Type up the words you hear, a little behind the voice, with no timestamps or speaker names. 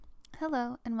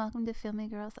Hello, and welcome to Filmy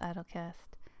Girls Idolcast.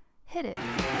 Hit it!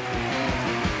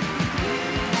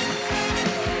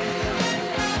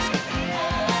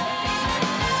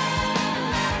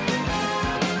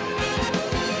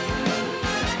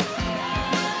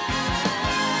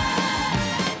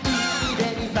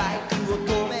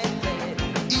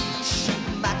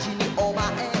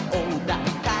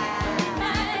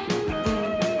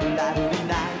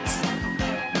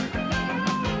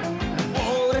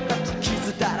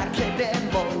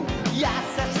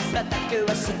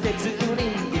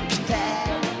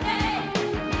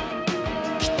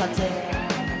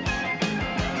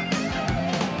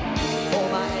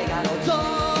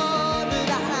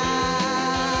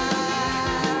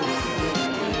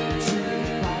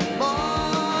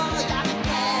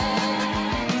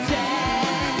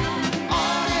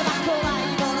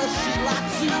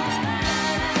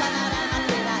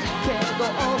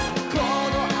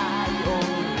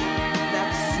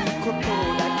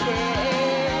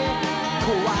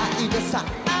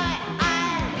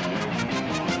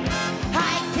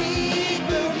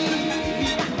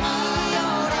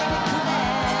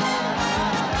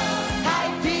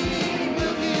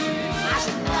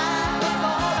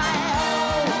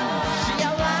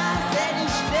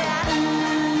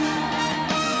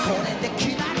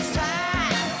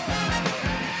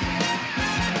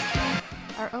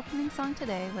 Our opening song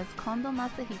today was Kondo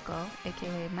Masahiko,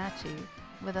 aka Machi,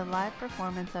 with a live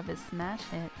performance of his smash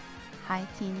hit, High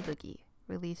Teen Boogie,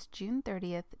 released June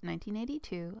 30th,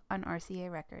 1982 on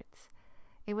RCA Records.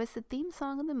 It was the theme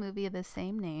song of the movie of the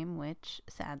same name, which,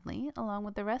 sadly, along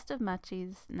with the rest of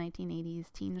Machi's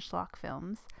 1980s teen schlock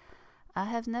films,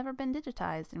 have never been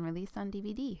digitized and released on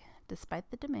DVD, despite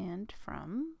the demand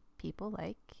from people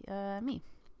like me.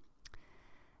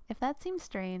 If that seems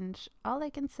strange, all I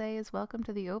can say is welcome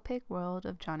to the opaque world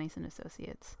of Johnny's and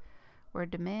Associates, where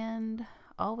demand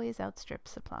always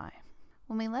outstrips supply.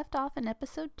 When we left off in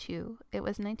episode 2, it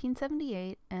was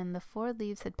 1978 and the Four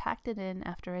Leaves had packed it in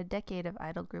after a decade of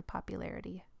idol group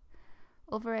popularity.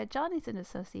 Over at Johnny's and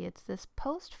Associates, this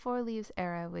post-Four Leaves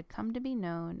era would come to be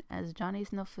known as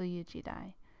Johnny's no Fuyu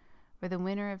Jidai, or the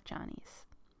winter of Johnny's.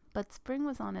 But spring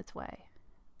was on its way.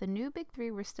 The new big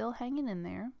three were still hanging in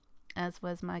there, as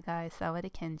was my guy Sawada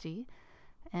Kenji,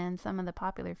 and some of the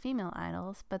popular female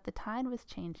idols, but the tide was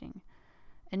changing.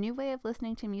 A new way of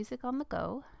listening to music on the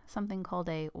go, something called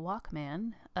a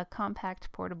Walkman, a compact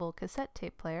portable cassette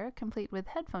tape player complete with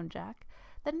headphone jack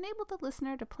that enabled the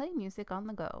listener to play music on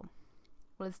the go,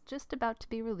 was just about to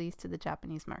be released to the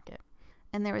Japanese market.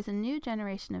 And there was a new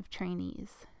generation of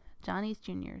trainees, Johnny's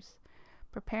Juniors,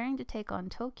 preparing to take on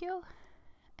Tokyo,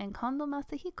 and Kondo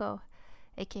Masahiko,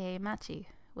 aka Machi,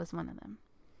 was one of them.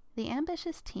 The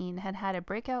ambitious teen had had a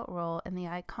breakout role in the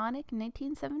iconic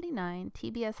 1979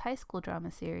 TBS high school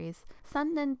drama series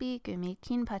Sandenbi Gumi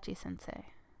Kinpachi Sensei.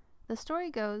 The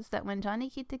story goes that when Johnny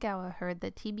Kitagawa heard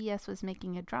that TBS was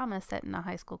making a drama set in a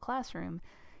high school classroom,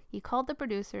 he called the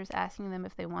producers asking them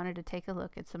if they wanted to take a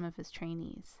look at some of his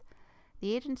trainees.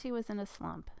 The agency was in a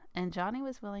slump, and Johnny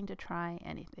was willing to try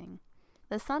anything.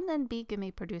 The Sandenbi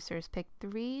Gumi producers picked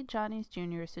 3 Johnny's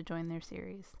Juniors to join their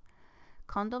series: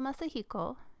 Kondo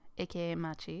Masahiko, aka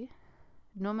Machi,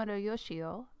 Nomura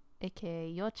Yoshio, aka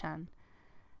Yo-chan,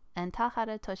 and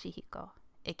Tahara Toshihiko,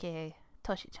 aka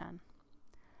Toshi-chan.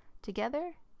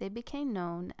 Together, they became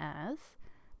known as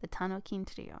the Tanokin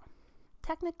Trio.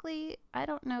 Technically, I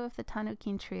don't know if the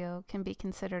Tanokin Trio can be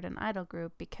considered an idol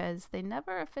group because they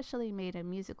never officially made a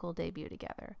musical debut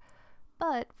together,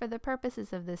 but for the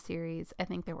purposes of this series, I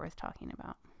think they're worth talking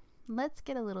about. Let's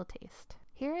get a little taste.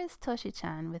 Here is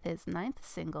Toshi-chan with his 9th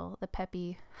single, the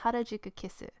peppy Harajuku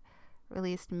Kissu,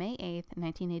 released May 8th,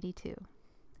 1982.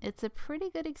 It's a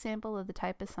pretty good example of the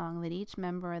type of song that each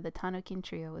member of the Tanokin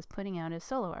Trio was putting out as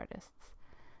solo artists.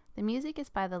 The music is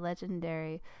by the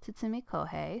legendary Tsutsumi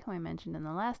Kohei, who I mentioned in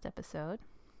the last episode,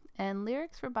 and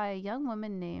lyrics were by a young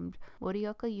woman named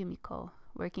Morioka Yumiko,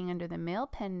 working under the male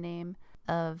pen name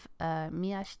of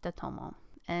Miyashita Tomo.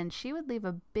 And she would leave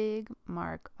a big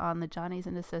mark on the Johnny's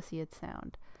and Associates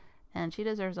sound, and she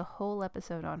deserves a whole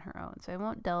episode on her own, so I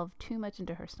won't delve too much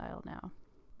into her style now.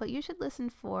 What you should listen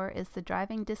for is the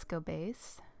driving disco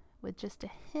bass, with just a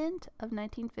hint of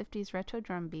 1950s retro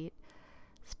drum beat,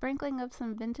 sprinkling of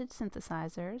some vintage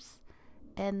synthesizers,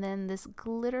 and then this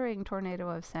glittering tornado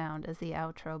of sound as the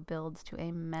outro builds to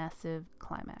a massive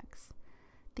climax.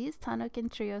 These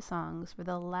Tanokin Trio songs were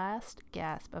the last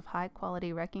gasp of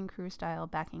high-quality Wrecking Crew-style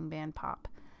backing band pop,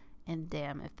 and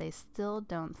damn if they still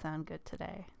don't sound good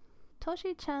today.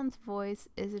 Toshi-chan's voice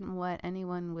isn't what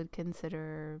anyone would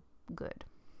consider good.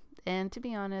 And to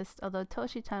be honest, although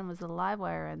Toshi-chan was a live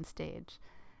wire on stage,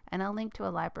 and I'll link to a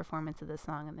live performance of the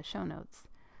song in the show notes.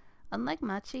 Unlike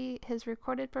Machi, his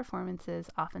recorded performances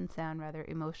often sound rather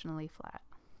emotionally flat.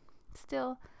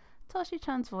 Still,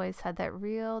 Toshi-chan's voice had that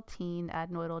real teen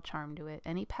adenoidal charm to it,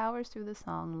 and he powers through the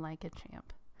song like a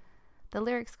champ. The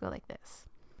lyrics go like this.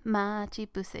 Machi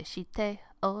buse shite,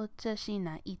 ocha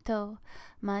shinai to,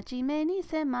 majime ni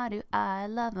semaru, I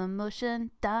love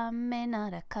emotion, dame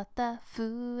nara kata,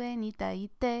 fue ni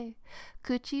daite,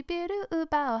 kuchibiru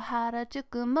ubao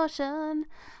harajuku motion,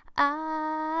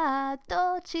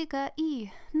 dochi ga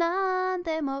ii,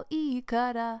 nandemo ii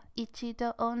kara,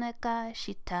 ichido onegai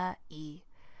shitai.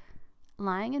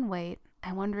 Lying in wait,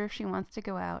 I wonder if she wants to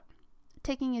go out.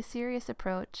 Taking a serious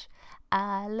approach,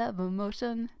 I love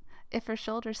emotion. If her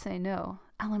shoulders say no,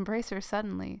 I'll embrace her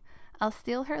suddenly. I'll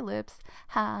steal her lips,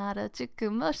 harajuku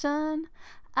motion.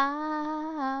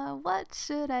 What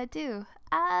should I do?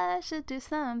 I should do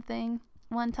something.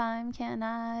 One time, can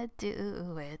I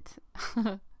do it?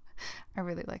 I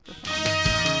really like this song.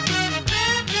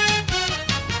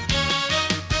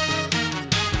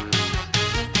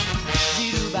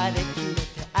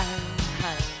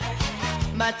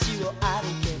 街を歩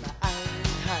けば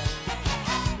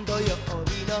土曜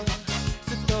日の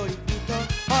ストリート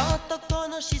男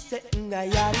の視線が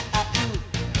やり合う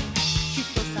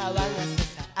人騒がせ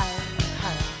さ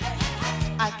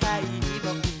赤いリ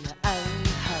ボンが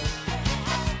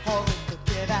ほっと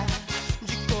けば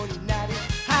事故になる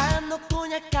あの子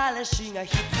にゃ彼氏が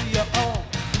必要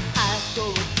後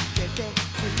をつけて好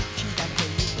きだと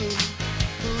いう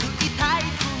古いタイプ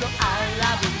のアラ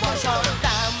ブモーションダ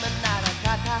メなら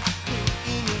肩い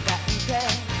いに抱いて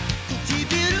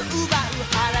唇奪う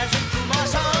原宿モー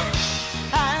ション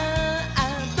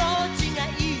どっちが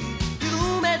いい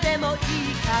夢でもい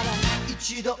いから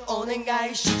一度お願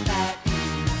いしたい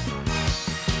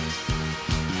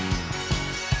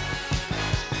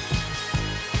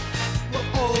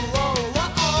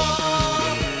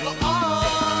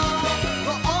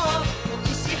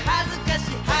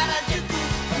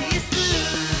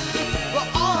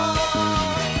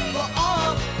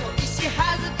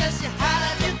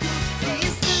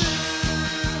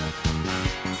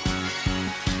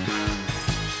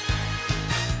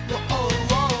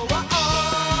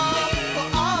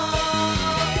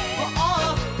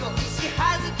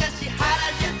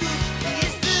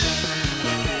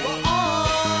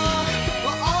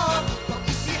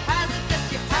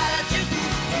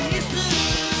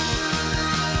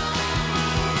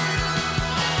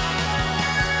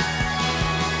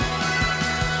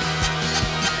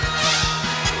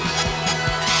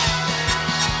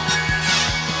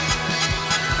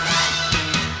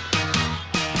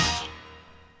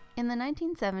In the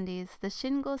 1970s, the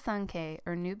Shingo Sankei,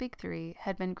 or New Big Three,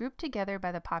 had been grouped together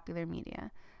by the popular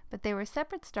media, but they were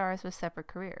separate stars with separate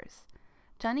careers.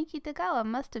 Johnny Kitagawa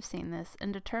must have seen this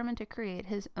and determined to create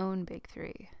his own Big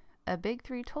Three, a Big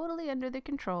Three totally under the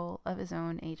control of his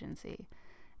own agency.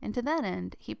 And to that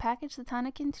end, he packaged the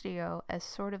Tanakin Trio as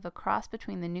sort of a cross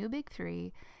between the New Big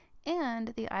Three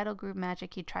and the idol group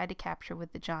magic he tried to capture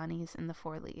with the Johnnies and the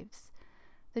Four Leaves.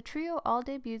 The trio all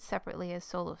debuted separately as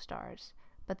solo stars,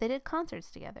 but they did concerts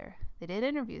together. They did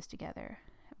interviews together.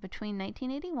 Between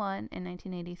 1981 and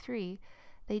 1983,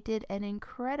 they did an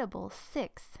incredible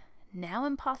 6, now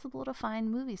impossible to find,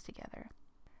 movies together.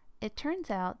 It turns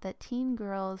out that teen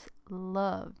girls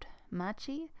loved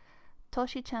Machi,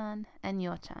 Toshi-chan, and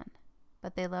Yo-chan,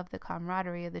 but they loved the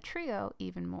camaraderie of the trio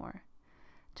even more.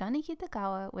 Johnny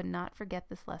Kitagawa would not forget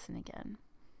this lesson again.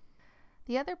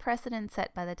 The other precedent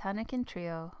set by the Tanakin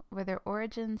Trio were their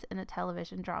origins in a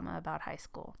television drama about high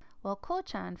school. While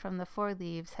Ko-chan from the Four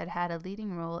Leaves had had a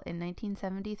leading role in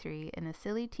 1973 in a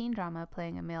silly teen drama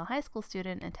playing a male high school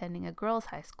student attending a girls'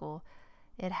 high school,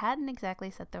 it hadn't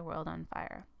exactly set their world on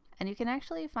fire. And you can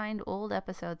actually find old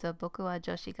episodes of Boku wa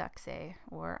Joshi Gakusei,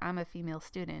 or I'm a Female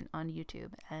Student, on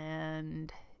YouTube,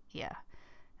 and yeah,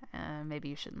 maybe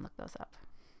you shouldn't look those up.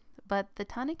 But the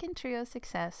Tanakin Trio's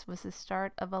success was the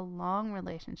start of a long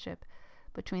relationship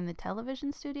between the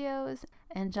television studios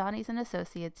and Johnny's and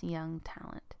Associates' young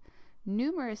talent.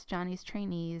 Numerous Johnny's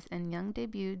trainees and young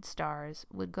debuted stars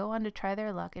would go on to try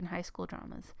their luck in high school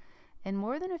dramas, and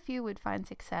more than a few would find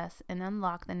success and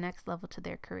unlock the next level to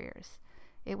their careers.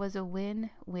 It was a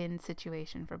win-win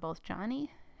situation for both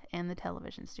Johnny and the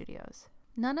television studios.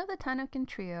 None of the Tanakin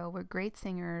Trio were great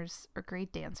singers or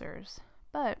great dancers,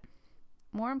 but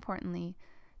more importantly,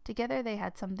 together they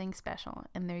had something special,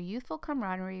 and their youthful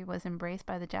camaraderie was embraced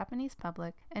by the Japanese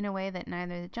public in a way that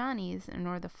neither the Johnnies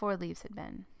nor the Four Leaves had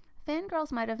been.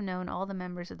 Fangirls might have known all the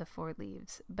members of the Four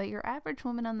Leaves, but your average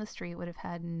woman on the street would have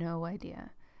had no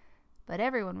idea. But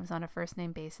everyone was on a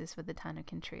first-name basis with the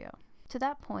Tanakin Trio. To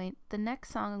that point, the next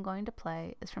song I'm going to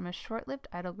play is from a short-lived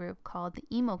idol group called the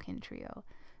Emo-kin Trio,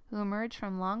 who emerged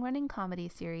from long-running comedy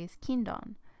series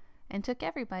Kindon, and took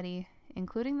everybody,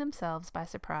 including themselves, by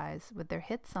surprise with their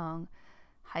hit song,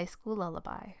 High School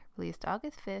Lullaby, released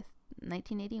August 5th,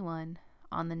 1981,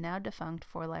 on the now-defunct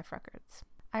 4Life Records.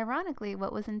 Ironically,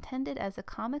 what was intended as a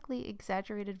comically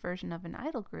exaggerated version of an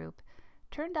idol group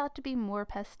turned out to be more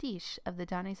pastiche of the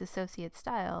Johnny's Associates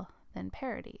style than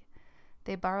parody.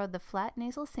 They borrowed the flat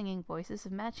nasal singing voices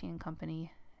of Matching &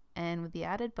 Company, and with the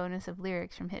added bonus of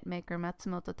lyrics from hitmaker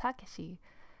Matsumoto Takeshi,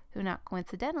 who not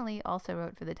coincidentally also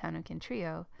wrote for the Tanukin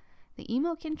Trio, the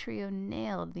Emo-kin Trio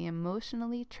nailed the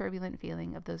emotionally turbulent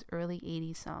feeling of those early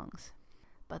 80s songs.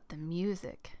 But the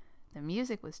music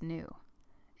was new.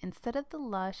 Instead of the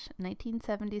lush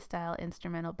 1970s-style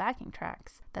instrumental backing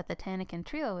tracks that the Tanukin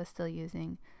Trio was still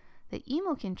using, the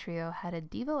Emo-kin Trio had a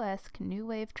Devo-esque new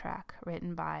wave track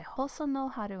written by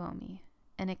Hosono Haruomi,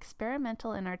 an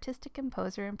experimental and artistic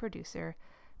composer and producer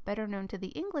better known to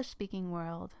the English-speaking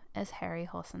world as Harry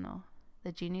Hosono,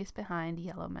 the genius behind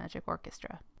Yellow Magic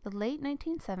Orchestra. The late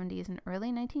 1970s and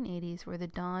early 1980s were the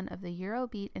dawn of the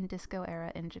Eurobeat and disco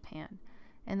era in Japan,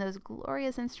 and those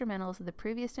glorious instrumentals of the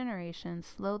previous generation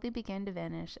slowly began to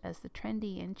vanish as the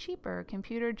trendy and cheaper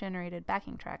computer-generated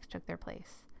backing tracks took their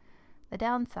place. The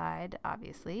downside,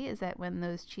 obviously, is that when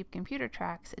those cheap computer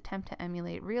tracks attempt to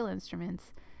emulate real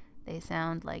instruments, they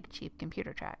sound like cheap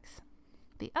computer tracks.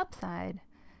 The upside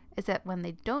is that when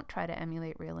they don't try to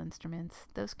emulate real instruments,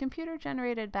 those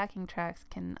computer-generated backing tracks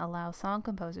can allow song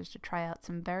composers to try out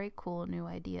some very cool new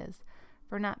ideas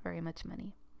for not very much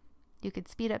money. You could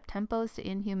speed up tempos to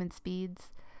inhuman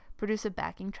speeds, produce a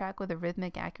backing track with a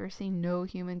rhythmic accuracy no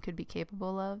human could be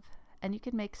capable of, and you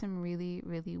could make some really,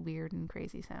 really weird and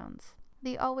crazy sounds.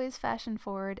 The always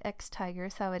fashion-forward ex-Tiger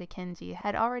Sawada Kenji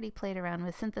had already played around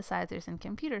with synthesizers and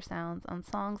computer sounds on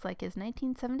songs like his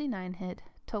 1979 hit,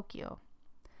 Tokyo.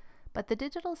 But the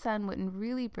digital sound wouldn't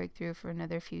really break through for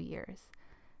another few years.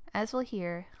 As we'll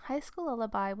hear, High School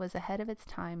Lullaby was ahead of its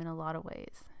time in a lot of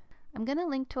ways. I'm going to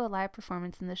link to a live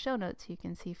performance in the show notes so you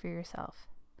can see for yourself.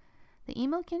 The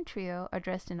Emo-kin Trio are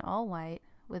dressed in all white,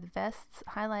 with vests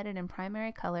highlighted in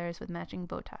primary colors with matching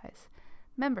bow ties,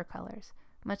 member colors,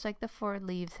 much like the 4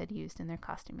 Leaves had used in their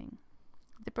costuming.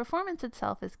 The performance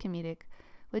itself is comedic,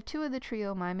 with 2 of the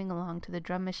trio miming along to the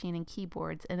drum machine and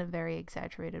keyboards in a very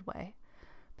exaggerated way.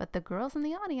 But the girls in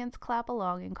the audience clap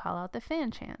along and call out the fan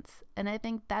chants, and I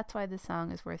think that's why this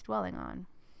song is worth dwelling on.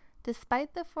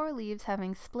 Despite the 4 Leaves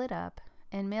having split up,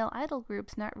 and male idol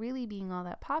groups not really being all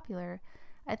that popular,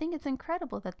 I think it's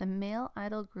incredible that the male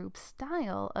idol group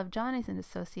style of Johnny's and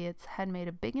Associates had made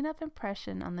a big enough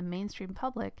impression on the mainstream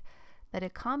public that a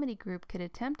comedy group could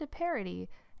attempt a parody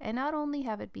and not only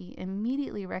have it be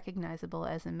immediately recognizable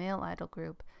as a male idol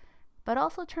group, but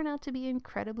also turn out to be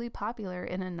incredibly popular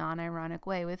in a non-ironic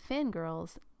way with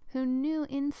fangirls who knew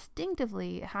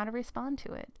instinctively how to respond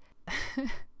to it.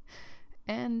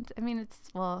 And, I mean, it's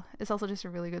also just a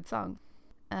really good song.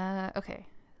 Okay,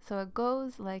 so it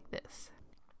goes like this.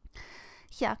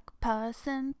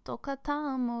 100%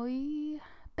 片思い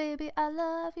Baby, I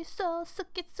love you so 好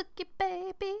き好き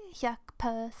baby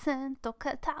 100%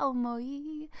 片思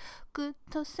いぐっ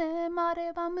と迫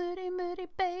れば無理無理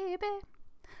baby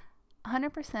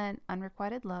 100%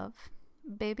 unrequited love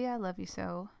Baby, I love you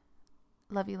so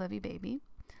Love you baby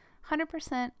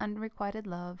 100% unrequited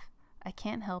love I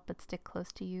can't help but stick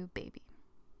close to you baby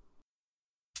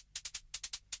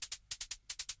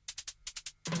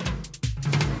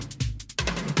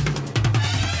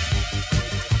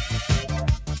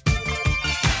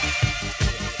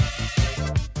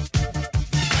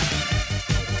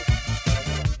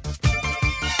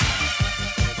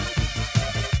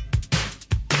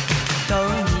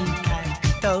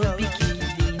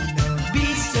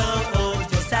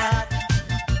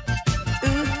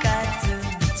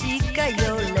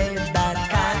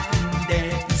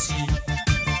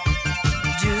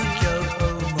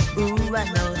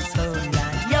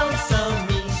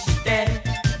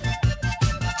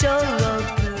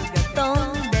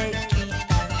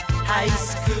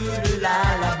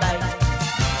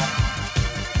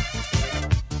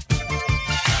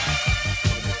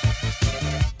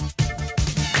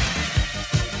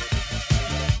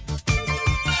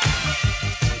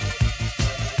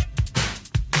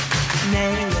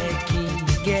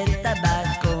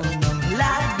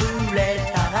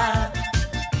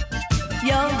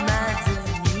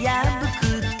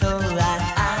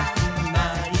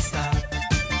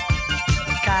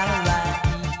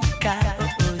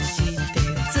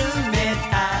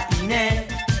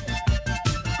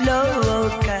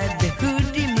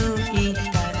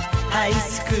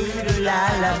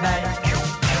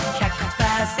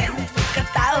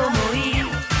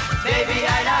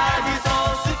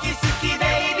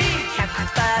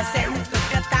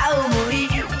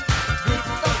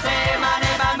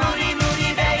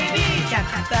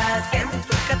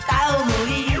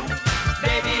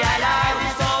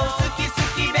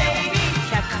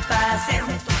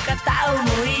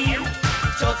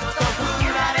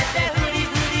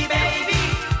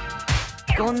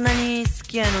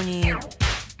やのに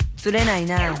釣れない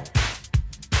な。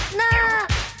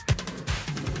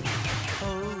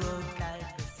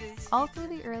All through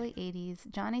the early 80s,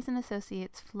 Johnny's and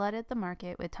Associates flooded the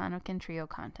market with Tanoken Trio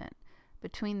content.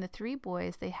 Between the three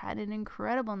boys, they had an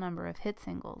incredible number of hit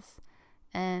singles.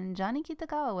 And Johnny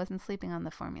Kitagawa wasn't sleeping on the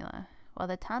formula. While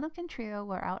the Tanoken Trio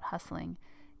were out hustling,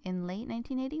 in late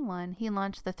 1981, he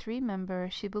launched the three-member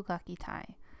Shibugaki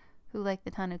Tai, who, like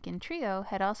the Tanoken Trio,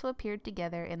 had also appeared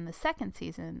together in the second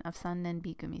season of Sannen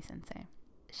Bigumi Sensei.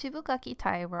 Shibugaki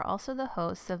Tai were also the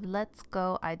hosts of Let's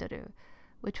Go Aidoru,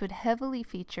 which would heavily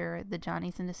feature the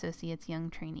Johnny's and Associates young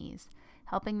trainees,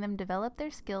 helping them develop their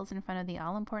skills in front of the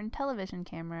all-important television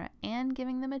camera and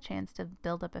giving them a chance to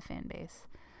build up a fan base.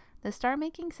 The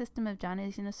star-making system of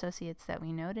Johnny's and Associates that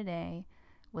we know today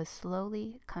was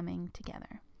slowly coming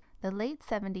together. The late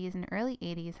 70s and early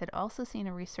 80s had also seen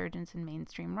a resurgence in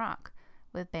mainstream rock,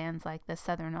 with bands like the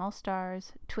Southern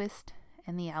All-Stars, Twist,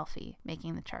 and the Alfie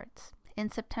making the charts.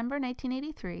 In September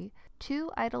 1983,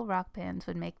 two idol rock bands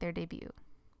would make their debut.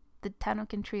 The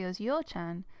Tanoken Trio's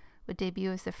Yo-chan would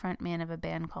debut as the frontman of a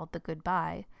band called The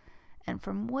Goodbye, and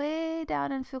from way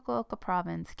down in Fukuoka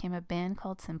province came a band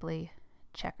called simply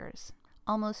Checkers.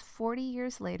 Almost 40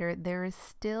 years later, there is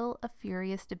still a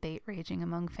furious debate raging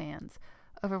among fans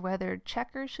over whether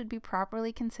Checkers should be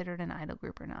properly considered an idol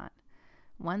group or not.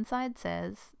 One side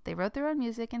says they wrote their own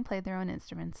music and played their own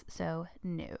instruments, so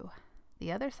no.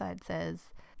 The other side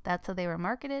says that's how they were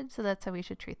marketed, so that's how we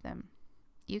should treat them.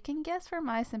 You can guess where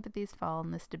my sympathies fall in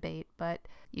this debate, but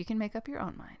you can make up your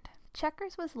own mind.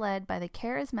 Checkers was led by the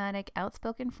charismatic,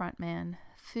 outspoken frontman,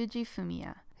 Fuji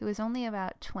Fumiya, who was only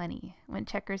about 20 when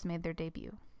Checkers made their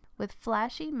debut. With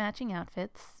flashy matching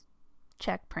outfits,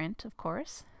 check print, of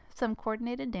course, some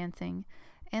coordinated dancing,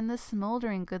 and the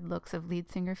smoldering good looks of lead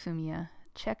singer Fumiya,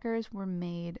 Checkers were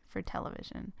made for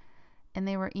television. And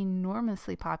they were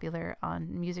enormously popular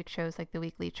on music shows like the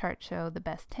weekly chart show The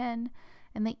Best 10,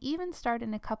 and they even starred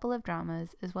in a couple of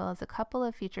dramas as well as a couple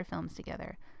of feature films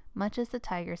together, much as the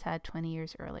Tigers had 20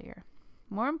 years earlier.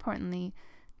 More importantly,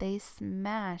 they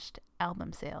smashed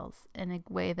album sales in a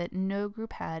way that no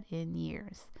group had in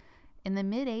years. In the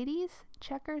mid-80s,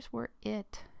 Checkers were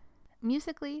it.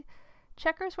 Musically,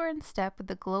 Checkers were in step with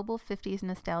the global 50s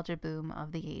nostalgia boom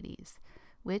of the 80s,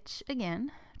 which,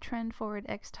 again, trend-forward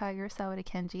ex-Tiger Sawada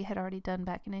Kenji had already done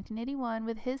back in 1981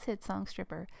 with his hit song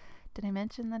Stripper. Did I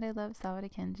mention that I love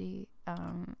Sawada Kenji?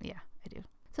 Yeah, I do.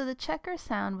 So the Checkers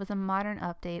sound was a modern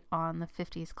update on the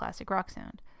 50s classic rock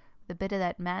sound, with a bit of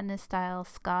that madness-style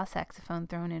ska saxophone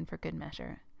thrown in for good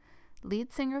measure.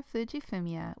 Lead singer Fuji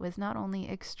Fumiya was not only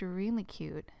extremely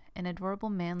cute, an adorable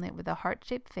manlet with a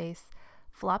heart-shaped face,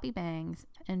 floppy bangs,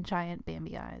 and giant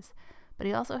Bambi eyes, but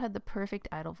he also had the perfect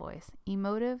idol voice,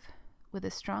 emotive, with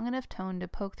a strong enough tone to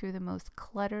poke through the most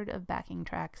cluttered of backing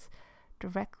tracks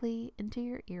directly into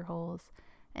your ear holes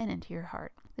and into your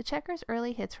heart. The Checkers'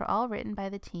 early hits were all written by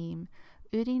the team,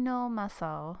 Urino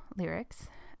Masao, lyrics,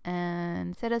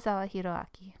 and Terazawa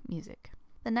Hiroaki, music.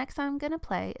 The next song I'm going to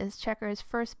play is Checkers'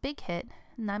 first big hit,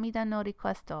 Namida no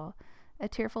Requesto, A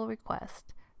Tearful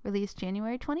Request, released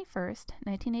January 21st,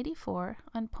 1984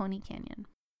 on Pony Canyon.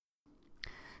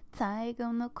 最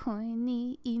後の恋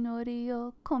に祈り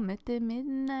を込めて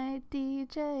Midnight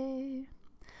DJ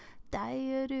ダイ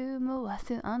ヤル回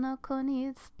すあの子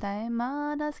に伝え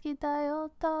まだ好きだよ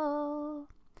と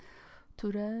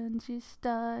トランジス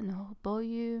タのボ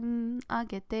リューム上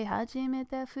げて初め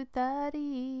て二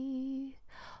人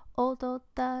踊っ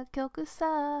た曲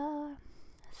さ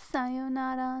さよ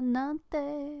ならなん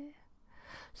て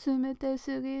冷て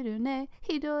すぎるね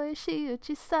ひどい仕打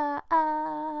ちさ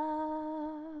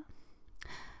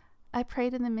I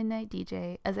prayed in the midnight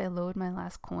DJ as I load my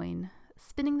last coin,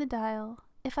 spinning the dial,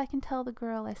 if I can tell the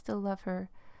girl I still love her,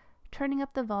 turning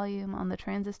up the volume on the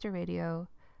transistor radio,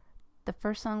 the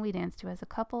first song we danced to as a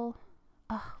couple.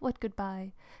 Ah, what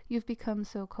goodbye, you've become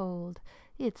so cold,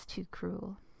 it's too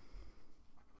cruel.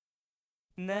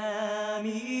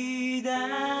 涙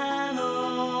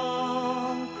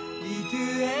のリク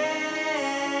エ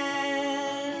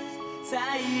スト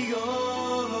最後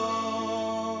の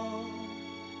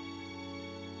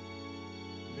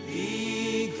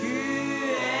リク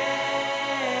エ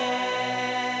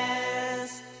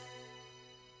スト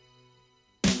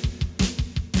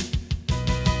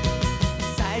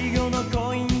最後の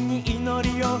恋に祈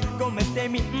りを込めて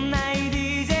みんな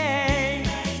DJ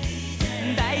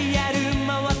ダイヤル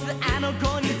回すあの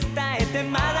子に伝えて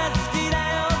まだ好きだ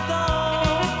よ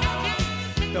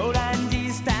とトラン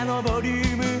ジスタのボリュ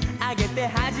ーム上げて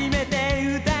初めて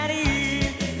二人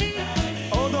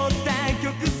踊った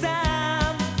曲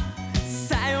さ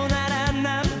さよなら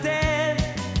なんて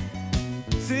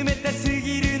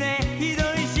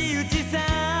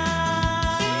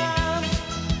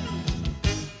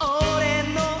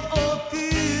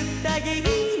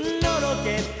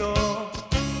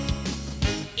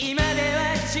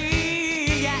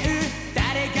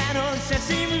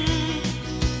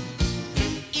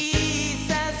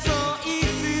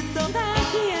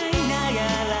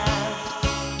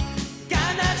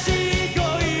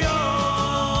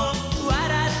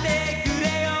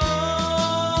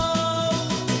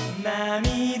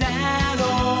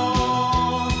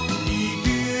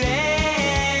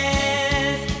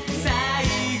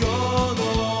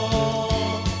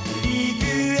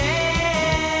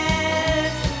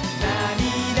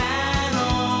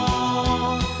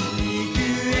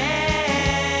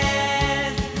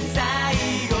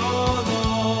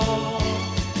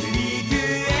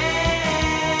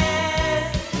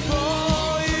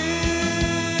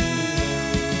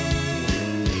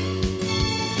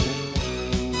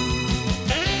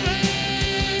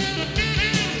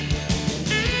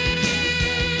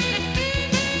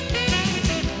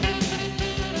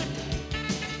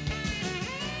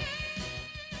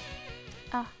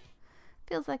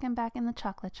feels like I'm back in the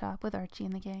chocolate shop with Archie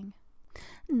and the gang.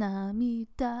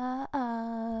 Namida,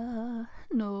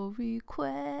 no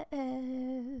request.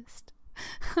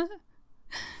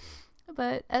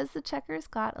 But as the Checkers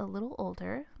got a little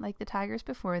older, like the Tigers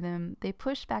before them, they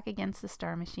pushed back against the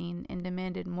Star Machine and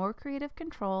demanded more creative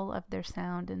control of their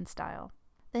sound and style.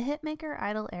 The hitmaker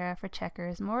idol era for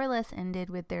Checkers more or less ended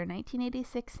with their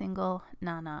 1986 single,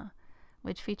 Nana,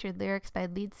 which featured lyrics by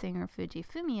lead singer Fuji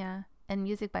Fumiya and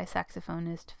music by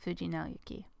saxophonist Fuji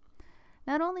Naoyuki.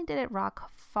 Not only did it rock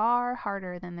far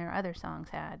harder than their other songs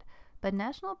had, but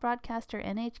national broadcaster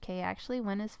NHK actually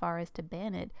went as far as to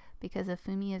ban it because of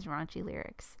Fumiya's raunchy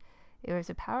lyrics. It was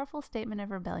a powerful statement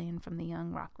of rebellion from the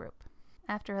young rock group.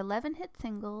 After 11 hit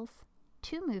singles,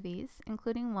 2 movies,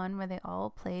 including one where they all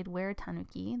played Were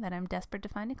Tanuki that I'm desperate to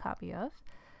find a copy of,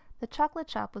 the chocolate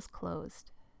shop was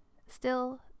closed.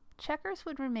 Still, Checkers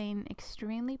would remain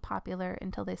extremely popular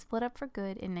until they split up for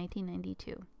good in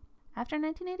 1992. After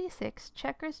 1986,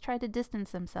 Checkers tried to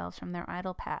distance themselves from their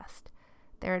idol past.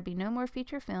 There would be no more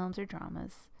feature films or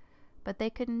dramas, but they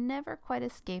could never quite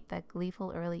escape that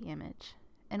gleeful early image.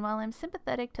 And while I'm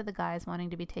sympathetic to the guys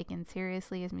wanting to be taken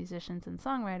seriously as musicians and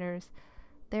songwriters,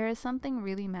 there is something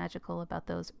really magical about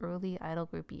those early idol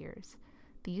group years.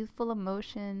 The youthful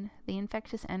emotion, the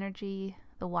infectious energy,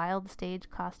 the wild stage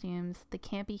costumes, the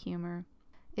campy humor.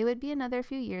 It would be another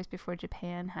few years before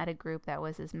Japan had a group that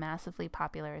was as massively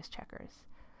popular as Checkers.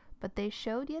 But they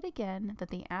showed yet again that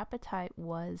the appetite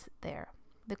was there.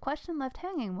 The question left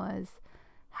hanging was,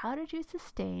 how did you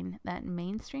sustain that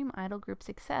mainstream idol group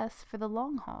success for the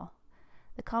long haul?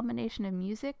 The combination of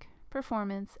music,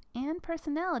 performance, and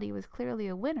personality was clearly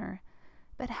a winner,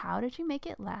 but how did you make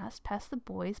it last past the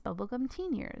boys' bubblegum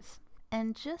teen years?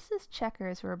 And just as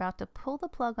Checkers were about to pull the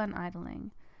plug on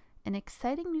idling, an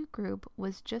exciting new group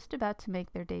was just about to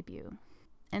make their debut.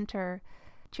 Enter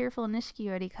cheerful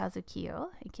Nishikiyori Kazukiyo,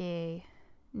 aka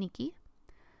Nikki,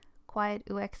 quiet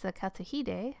Uexa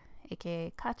Katsuhide,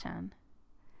 aka Kachan,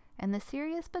 and the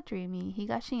serious but dreamy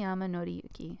Higashiyama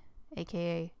Noriyuki,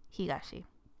 aka Higashi.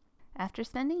 After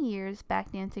spending years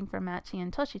backdancing for Machi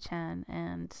and Toshi-chan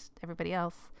and everybody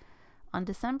else, on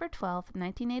December 12,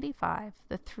 1985,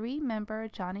 the 3-member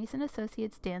Johnny's and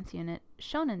Associates dance unit,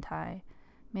 Shonentai,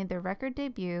 made their record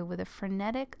debut with a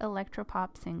frenetic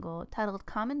electropop single titled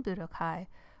Kamen Budokai,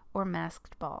 or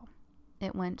Masked Ball.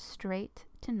 It went straight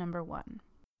to number 1.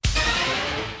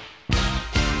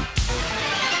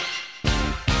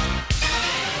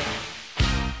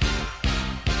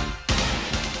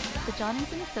 The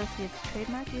Johnny's and Associates'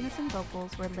 trademark unison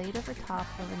vocals were laid over top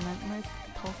a relentless,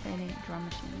 pulsating drum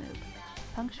machine loop,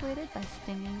 punctuated by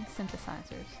stinging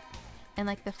synthesizers. And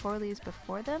like the 4 leaves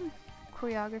before them,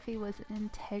 choreography was an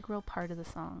integral part of the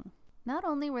song. Not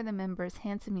only were the members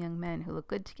handsome young men who looked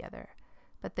good together,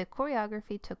 but the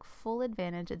choreography took full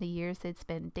advantage of the years they'd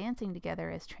spent dancing together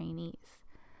as trainees.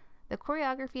 The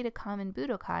choreography to Kamen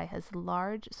Budokai has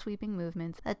large, sweeping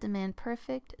movements that demand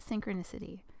perfect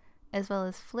synchronicity, as well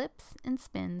as flips and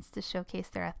spins to showcase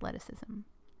their athleticism.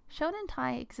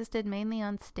 Shonentai existed mainly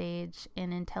on stage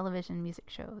and in television music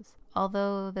shows,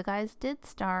 although the guys did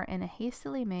star in a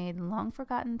hastily made,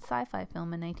 long-forgotten sci-fi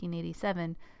film in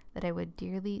 1987 that I would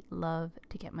dearly love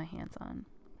to get my hands on.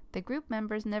 The group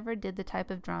members never did the type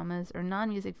of dramas or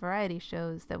non-music variety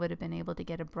shows that would have been able to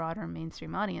get a broader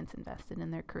mainstream audience invested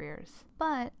in their careers.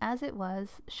 But, as it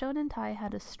was, Shonentai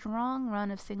had a strong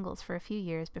run of singles for a few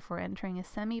years before entering a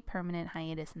semi-permanent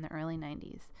hiatus in the early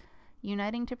 90s,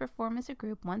 uniting to perform as a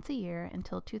group once a year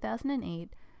until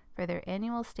 2008 for their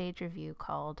annual stage review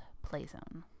called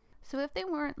Playzone. So if they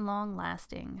weren't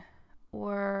long-lasting,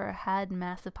 or had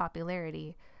massive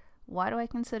popularity, why do I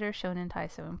consider Shonentai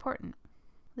so important?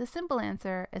 The simple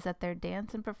answer is that their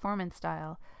dance and performance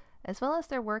style, as well as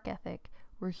their work ethic,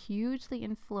 were hugely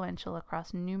influential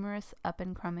across numerous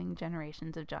up-and-coming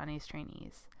generations of Johnny's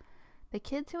trainees. The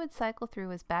kids who would cycle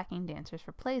through as backing dancers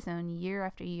for Playzone year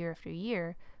after year after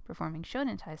year, performing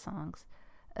Shonentai songs,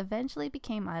 eventually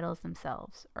became idols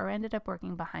themselves, or ended up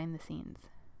working behind the scenes.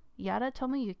 Yara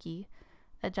Tomoyuki,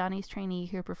 a Johnny's trainee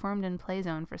who performed in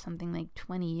Playzone for something like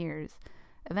 20 years,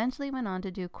 eventually went on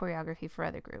to do choreography for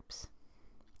other groups.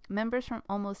 Members from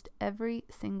almost every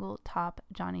single top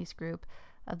Johnny's group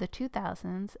of the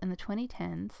 2000s and the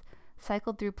 2010s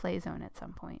cycled through Playzone at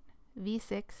some point.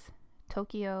 V6,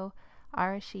 Tokyo,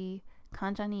 Arashi,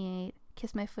 Kanjani 8,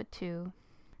 Kiss My Foot 2.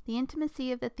 The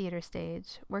intimacy of the theater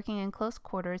stage, working in close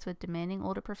quarters with demanding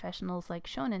older professionals like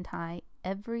Shonentai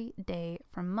every day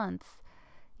for months,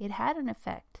 it had an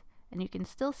effect, and you can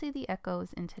still see the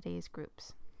echoes in today's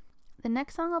groups. The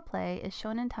next song I'll play is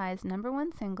Shonentai's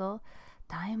 #1 single,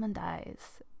 Diamond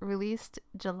Eyes, released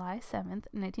July 7th,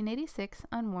 1986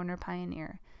 on Warner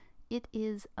Pioneer. It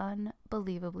is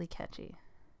unbelievably catchy.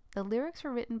 The lyrics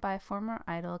were written by former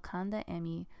idol Kanda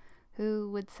Emi, who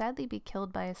would sadly be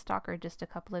killed by a stalker just a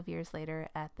couple of years later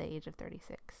at the age of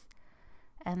 36.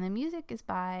 And the music is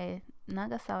by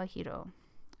Nagasawa Hiro,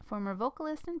 former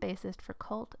vocalist and bassist for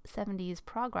cult 70s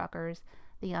prog rockers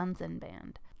the Anzen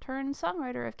Band, turned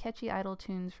songwriter of catchy idol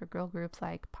tunes for girl groups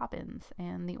like Poppins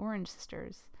and the Orange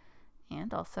Sisters,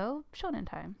 and also Shonen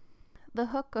Time. The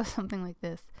hook goes something like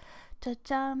this: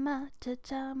 Jajama,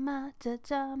 jajama,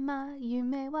 jajama,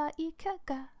 yume wa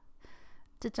ikaga.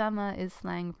 Jajama is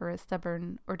slang for a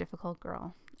stubborn or difficult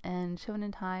girl, and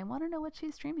Shonen Tai want to know what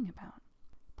she's dreaming about.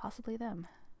 Possibly them.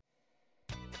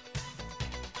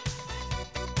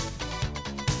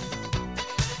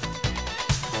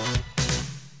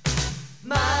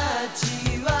 街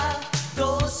は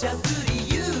土砂降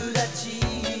り夕立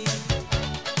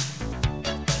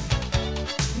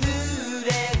濡れ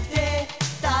て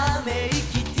ため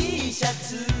息 T シャ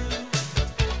ツ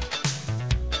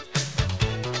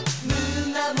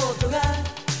胸元が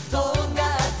尖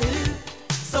ってる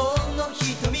その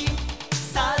瞳誘っ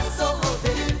て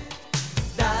る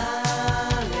誰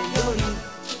より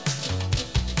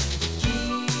綺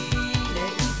麗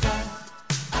さ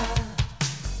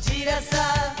じらさ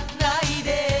ないで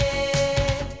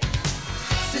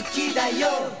好きだよ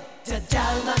じゃじゃ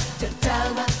馬じゃじ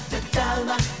ゃ馬じゃじゃ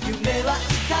馬夢はい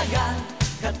かが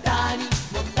肩に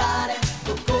もたれ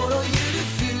心許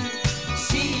す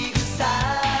仕草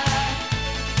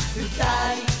二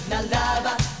人ならば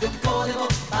どこでも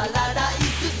パラダイ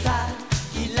スさ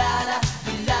キララ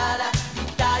キララ見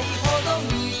たいほど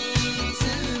見つ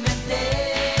めて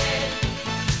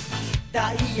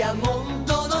ダイヤモン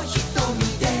ドの瞳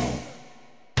で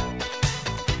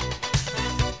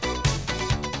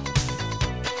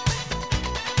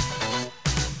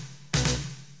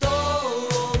遠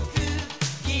く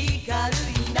光る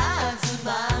稲妻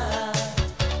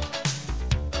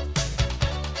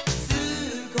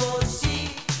少し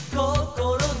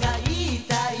心が痛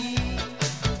い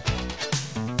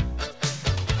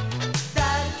抱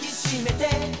きしめて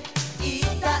い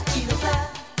たいのさ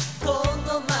この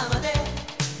ままで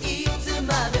いつ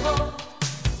までも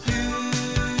震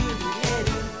える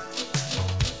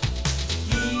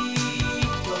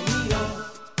瞳を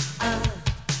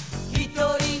一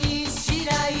人にし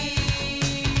ない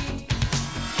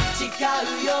誓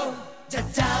うよじゃ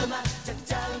じゃ馬じゃ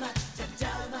じゃ馬じゃじゃ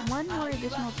馬 One more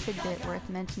additional tidbit worth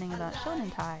mentioning about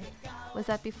Shonen Tai was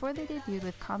that before they debuted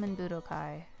with Kamen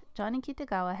Budokai, Johnny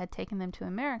Kitagawa had taken them to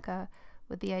America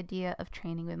with the idea of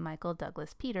training with Michael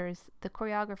Douglas Peters, the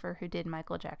choreographer who did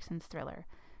Michael Jackson's Thriller,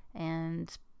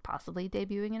 and possibly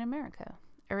debuting in America,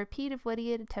 a repeat of what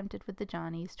he had attempted with the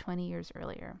Johnnies 20 years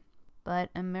earlier. But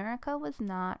America was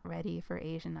not ready for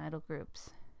Asian idol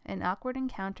groups. An awkward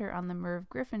encounter on the Merv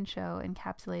Griffin show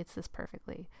encapsulates this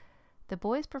perfectly. The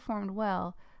boys performed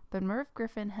well, but Merv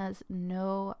Griffin has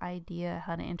no idea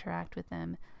how to interact with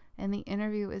them, and the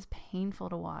interview is painful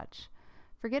to watch.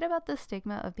 Forget about the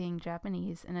stigma of being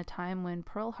Japanese in a time when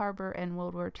Pearl Harbor and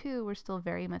World War II were still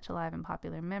very much alive in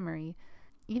popular memory.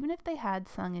 Even if they had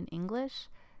sung in English,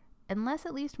 unless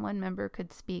at least one member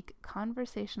could speak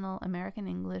conversational American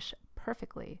English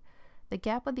perfectly, the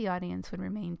gap with the audience would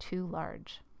remain too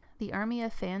large. The army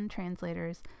of fan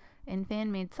translators and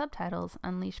fan-made subtitles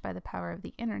unleashed by the power of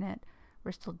the internet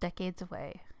were still decades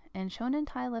away, and Shonen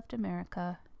Tai left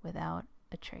America without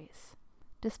a trace.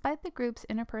 Despite the group's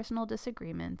interpersonal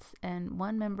disagreements and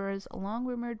one member's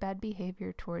long-rumored bad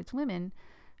behavior towards women,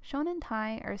 Shonen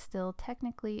Tai are still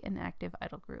technically an active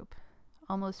idol group,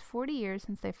 almost 40 years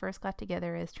since they first got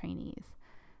together as trainees.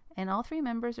 And all three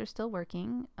members are still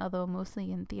working, although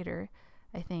mostly in theater,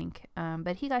 I think,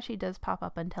 but Higashi does pop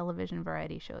up on television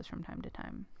variety shows from time to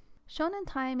time. Shonen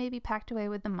Tai may be packed away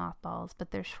with the mothballs,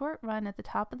 but their short run at the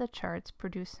top of the charts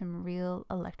produced some real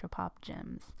electropop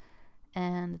gems,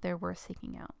 and they're worth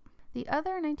seeking out. The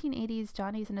other 1980s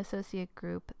Johnny's and Associate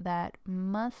group that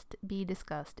must be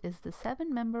discussed is the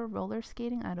 7-member roller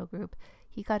skating idol group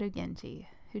Hikaru Genji,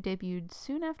 who debuted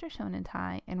soon after Shonen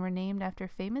Tai and were named after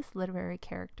famous literary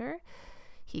character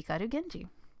Hikaru Genji.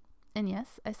 And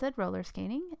yes, I said roller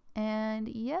skating, and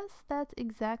yes, that's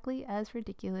exactly as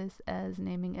ridiculous as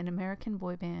naming an American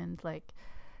boy band like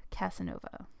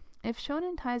Casanova. If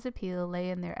Shonen Tai's appeal lay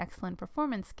in their excellent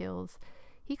performance skills,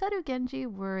 Hikaru Genji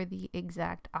were the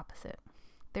exact opposite.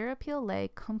 Their appeal lay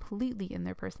completely in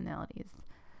their personalities.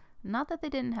 Not that they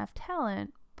didn't have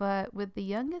talent, but with the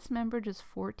youngest member just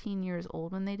 14 years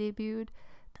old when they debuted,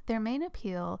 their main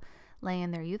appeal lay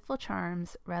in their youthful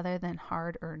charms rather than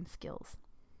hard-earned skills.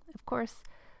 Of course,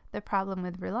 the problem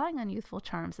with relying on youthful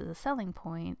charms as a selling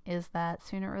point is that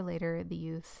sooner or later the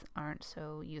youths aren't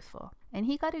so youthful, and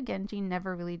Hikaru Genji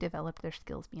never really developed their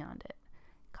skills beyond it.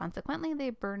 Consequently, they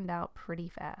burned out pretty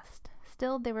fast.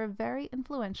 Still, they were very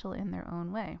influential in their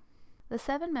own way. The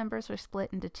 7 members were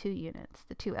split into 2 units.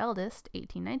 The 2 eldest,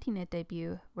 18-19 at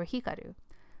debut, were Hikaru.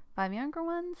 5 younger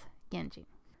ones, Genji.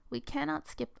 We cannot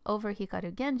skip over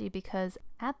Hikaru Genji because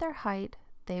at their height,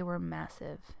 they were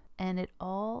massive, and it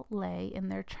all lay in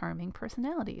their charming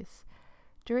personalities.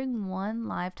 During one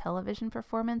live television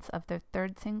performance of their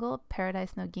 3rd single,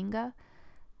 Paradise no Ginga,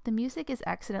 the music is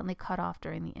accidentally cut off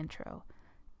during the intro,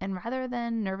 and rather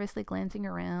than nervously glancing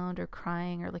around or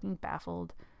crying or looking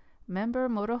baffled, member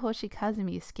Morohoshi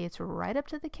Kazumi skates right up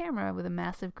to the camera with a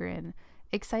massive grin,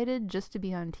 excited just to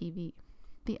be on TV.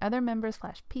 The other members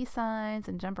flash peace signs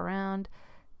and jump around.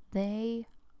 They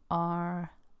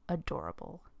are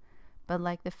adorable. But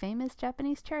like the famous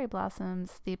Japanese cherry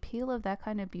blossoms, the appeal of that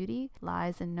kind of beauty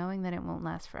lies in knowing that it won't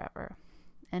last forever.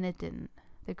 And it didn't.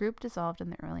 The group dissolved in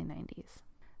the early 90s.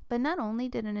 But not only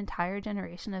did an entire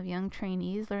generation of young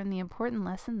trainees learn the important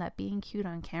lesson that being cute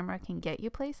on camera can get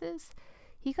you places,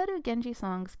 Hikaru Genji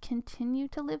songs continue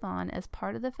to live on as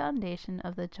part of the foundation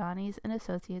of the Johnny's and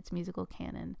Associates musical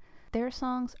canon. Their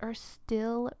songs are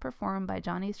still performed by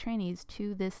Johnny's trainees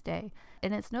to this day,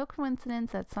 and it's no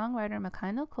coincidence that songwriter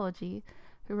Makaino Koji,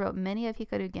 who wrote many of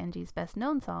Hikaru Genji's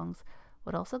best-known songs,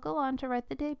 would also go on to write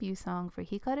the debut song for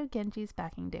Hikaru Genji's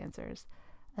backing dancers,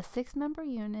 a 6-member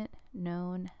unit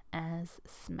known as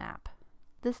SMAP.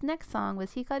 This next song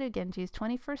was Hikaru Genji's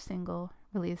 21st single,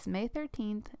 released May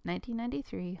 13th,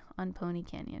 1993 on Pony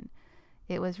Canyon.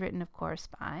 It was written, of course,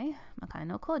 by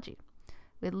Makaino Koji,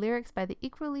 with lyrics by the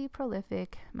equally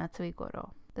prolific Matsui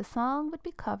Goro. The song would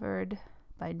be covered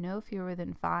by no fewer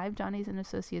than 5 Johnny's and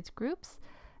Associates groups,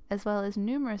 as well as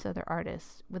numerous other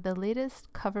artists, with the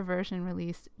latest cover version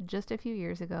released just a few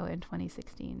years ago in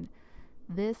 2016.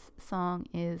 This song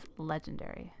is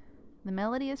legendary. The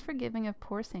melody is forgiving of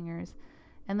poor singers,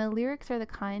 and the lyrics are the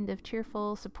kind of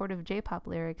cheerful, supportive J-pop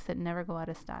lyrics that never go out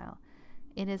of style.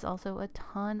 It is also a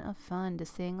ton of fun to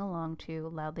sing along to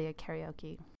loudly at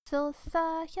karaoke. そう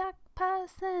さ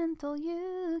 100%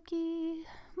 勇気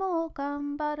もう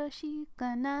頑張るし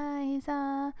かない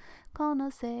さこの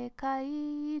世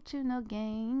界中の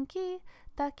元気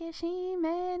抱きし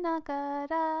めなが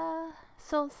ら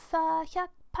そうさ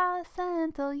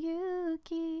 100% 勇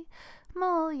気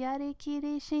もうやりき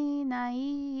りしな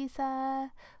い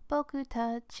さ僕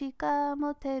たちが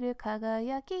持てる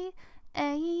輝き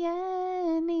永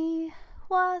遠に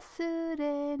忘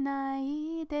れな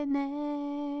いで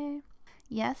ね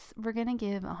Yes, we're gonna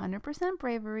give 100%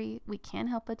 bravery, we can't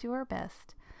help but do our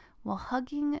best, while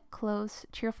hugging close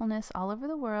cheerfulness all over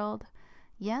the world.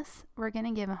 Yes, we're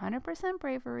gonna give 100%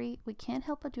 bravery, we can't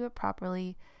help but do it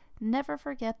properly. Never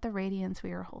forget the radiance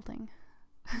we are holding.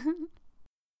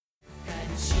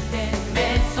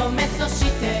 メソメソし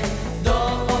てど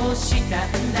うしたん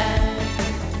だ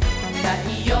太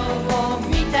陽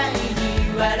みたいに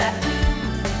笑う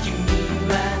君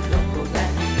はどこがい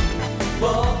いボ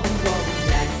ンボン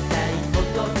やりたいこ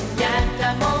とやった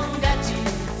もん勝ち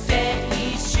青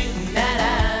春なら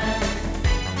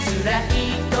辛い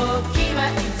時は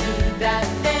いつだっ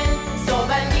てそば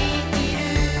にいる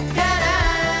から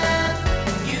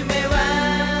夢は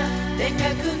でか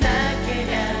くなけり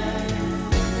ゃ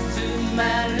つま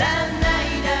らない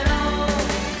だろう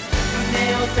胸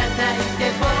を叩いて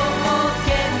冒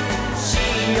険し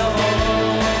よう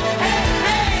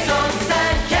そうさ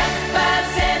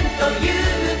 100% 勇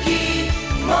気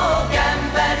もう頑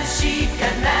張るしか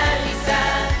ないさ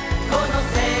この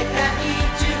世界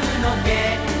中の元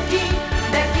気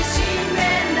抱きしめ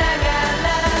ながら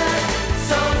そ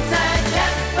うさ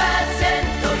 100%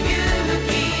 勇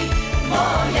気も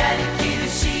うやりきる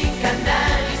しかな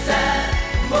いさ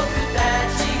僕た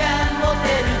ちが持て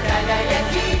る輝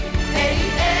き永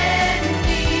遠に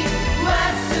忘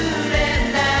れ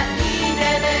ないで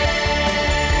ね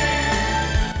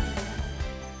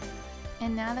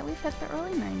And now that we've hit the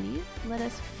early 90s, let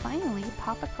us finally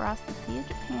pop across the Sea of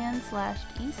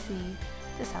Japan/EC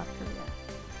to South Korea.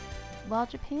 While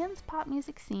Japan's pop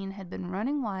music scene had been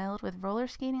running wild with roller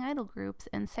skating idol groups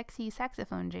and sexy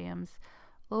saxophone jams,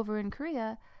 over in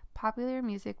Korea, popular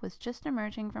music was just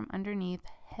emerging from underneath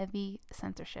heavy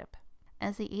censorship.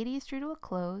 As the 80s drew to a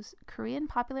close, Korean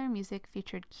popular music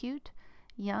featured cute,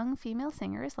 young female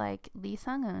singers like Lee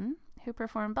Sang-eun, who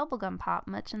performed bubblegum pop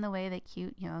much in the way that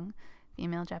cute, young,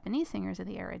 female Japanese singers of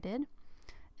the era did,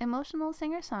 emotional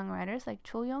singer-songwriters like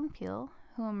Cho Young-pil,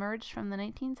 who emerged from the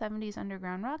 1970s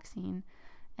underground rock scene,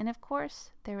 And of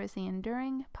course, there was the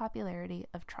enduring popularity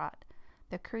of trot,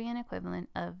 the Korean equivalent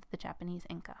of the Japanese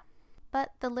enka.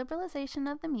 But the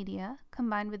liberalization of the media,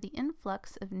 combined with the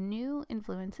influx of new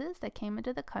influences that came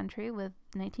into the country with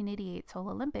 1988 Seoul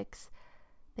Olympics,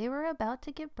 they were about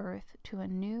to give birth to a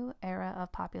new era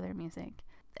of popular music.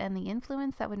 And the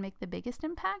influence that would make the biggest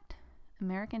impact?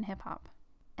 American hip-hop.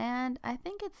 And I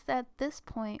think it's at this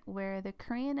point where the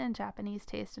Korean and Japanese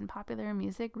taste in popular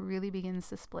music really begins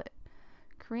to split.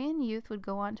 Korean youth would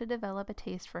go on to develop a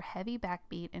taste for heavy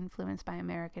backbeat influenced by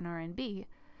American R&B,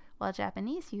 while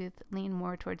Japanese youth lean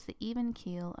more towards the even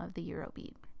keel of the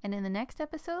Eurobeat. And in the next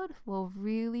episode, we'll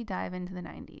really dive into the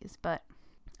 90s, but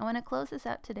I want to close this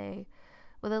out today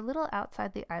with a little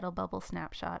outside the idol bubble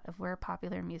snapshot of where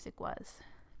popular music was.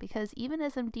 Because even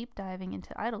as I'm deep diving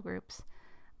into idol groups,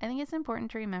 I think it's important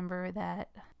to remember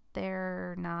that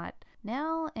they're not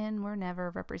now and were never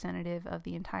representative of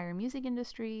the entire music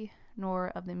industry, nor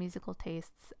of the musical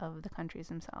tastes of the countries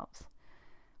themselves.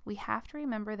 We have to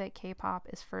remember that K-pop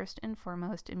is first and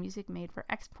foremost a music made for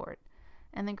export,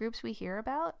 and the groups we hear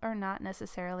about are not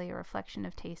necessarily a reflection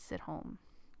of tastes at home.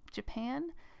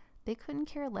 Japan, they couldn't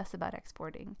care less about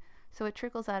exporting, so what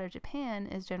trickles out of Japan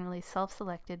is generally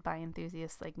self-selected by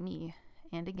enthusiasts like me,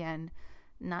 and again,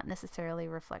 not necessarily a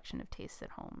reflection of tastes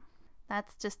at home.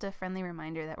 That's just a friendly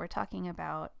reminder that we're talking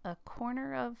about a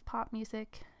corner of pop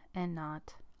music and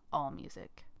not all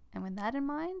music. And with that in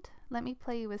mind, let me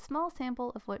play you a small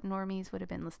sample of what normies would have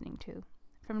been listening to.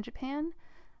 From Japan,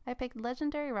 I picked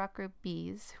legendary rock group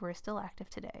Bees, who are still active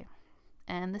today.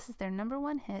 And this is their number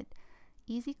one hit,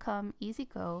 Easy Come, Easy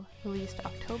Go, released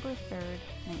October 3rd,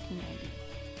 1990.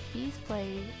 Bees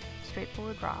play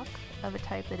straightforward rock of a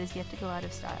type that is yet to go out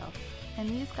of style. And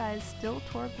these guys still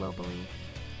tour globally,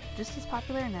 just as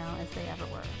popular now as they ever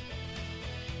were.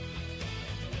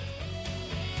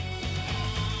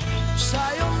 さ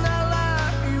よな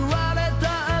ら言われ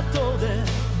た後で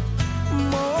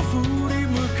もう振り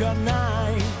向かな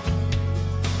い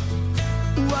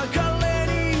別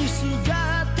れにす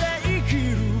がって生き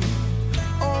る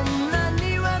女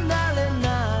にはなれな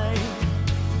い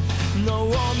濃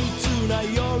密な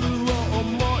夜を思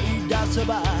い出せ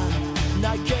ば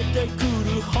泣けてく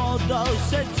るほど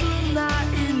切な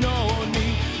いの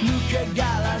に抜け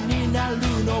殻になる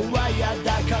のは嫌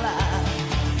だから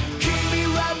君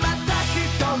はまた一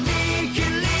人きり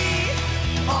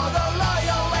踊ろう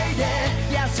よ Lady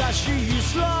優しい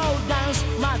スローダンス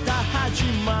また始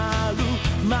まる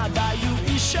まだ優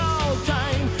勝タ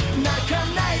イム泣か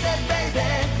ないで Baby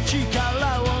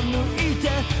力を抜いて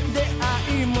出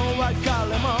会いも別れ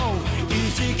も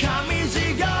Easy come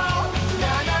easy go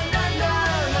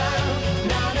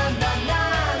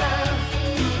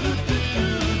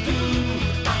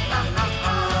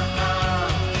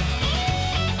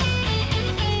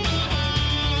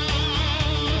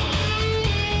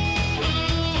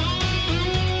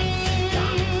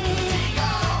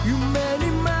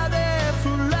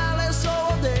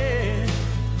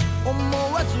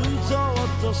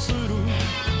する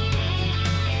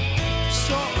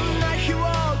そんな日を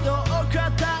どう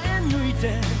か耐え抜い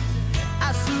て明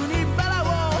日にバ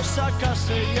ラを咲か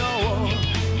せよう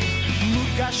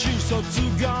昔卒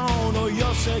業の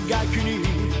寄せ書きに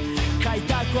書い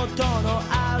たことの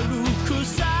ある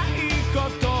臭い言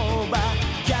葉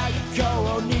逆境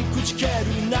にくじける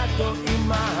なと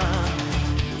今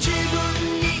自分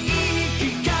に言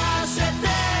い聞かせて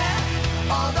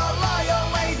踊ろうよ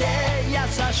Lady 優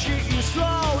しいスロー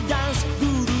ダンスぐ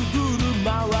るぐる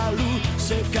回る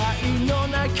世界の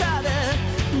中で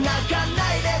泣かな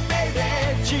いで Baby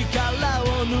力を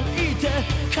抜いて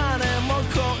金も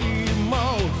恋も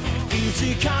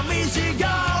Easy come easy go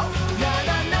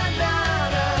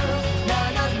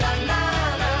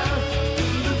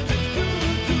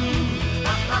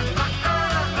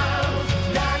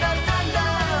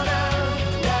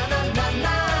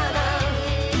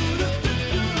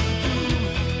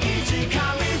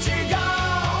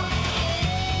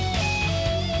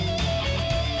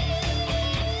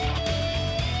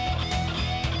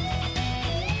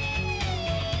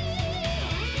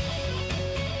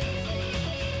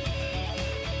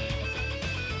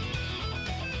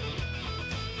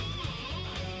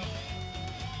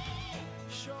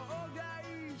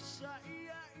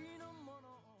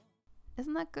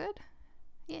Isn't that good?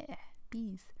 Yeah,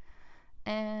 Bees.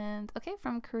 And okay,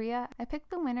 from Korea, I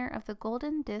picked the winner of the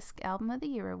Golden Disc Album of the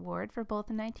Year award for both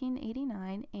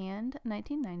 1989 and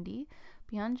 1990,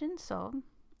 Byung-jin So,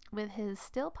 with his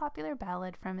still popular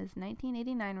ballad from his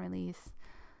 1989 release,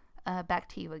 Back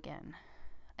to You Again.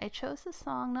 I chose this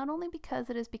song not only because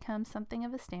it has become something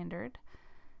of a standard,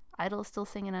 idols still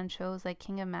sing it on shows like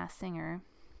King of Masked Singer,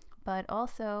 but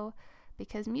also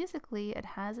because musically it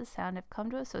has a sound I've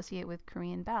come to associate with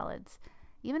Korean ballads.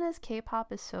 Even as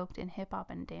K-pop is soaked in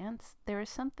hip-hop and dance, there is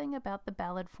something about the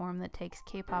ballad form that takes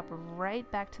K-pop right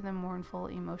back to the mournful,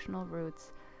 emotional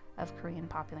roots of Korean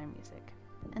popular music.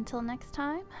 Until next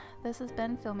time, this has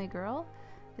been Filmy Girl.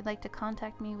 If you'd like to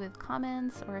contact me with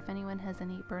comments, or if anyone has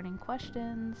any burning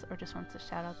questions, or just wants to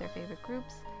shout out their favorite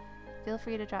groups, feel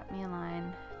free to drop me a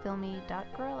line,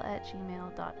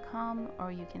 filmy.girl@gmail.com,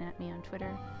 or you can @ me on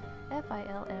Twitter,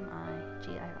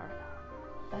 FILMIGIRL.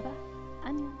 Bye bye.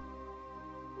 안녕.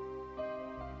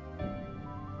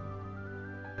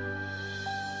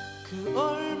 그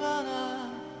얼마나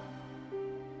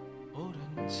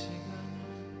오랜 시간을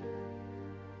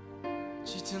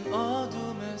짙은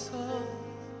어둠에서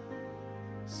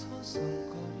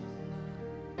서성거렸나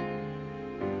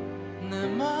내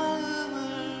마음을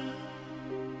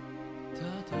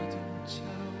닫아둔 채로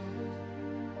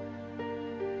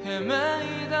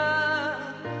헤매이다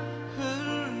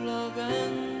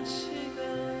흘러간 시간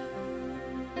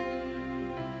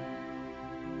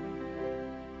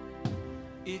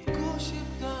잊고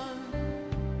싶던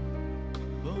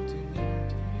모든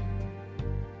일들이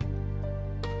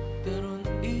때론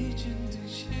잊은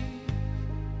듯이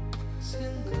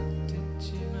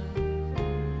생각됐지만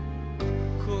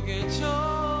고개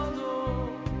져도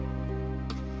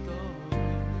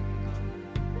떠오르는 건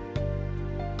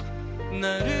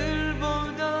나를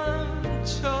보던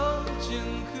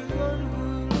처진 그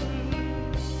얼굴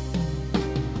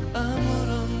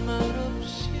아무런 말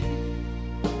없이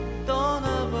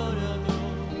떠나버려도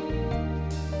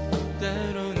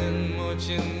때로는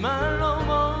모진 말로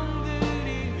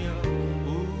멍들이며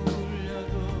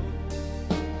울려도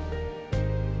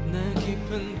내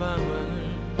깊은 방황을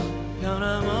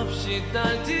변함없이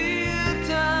따뜻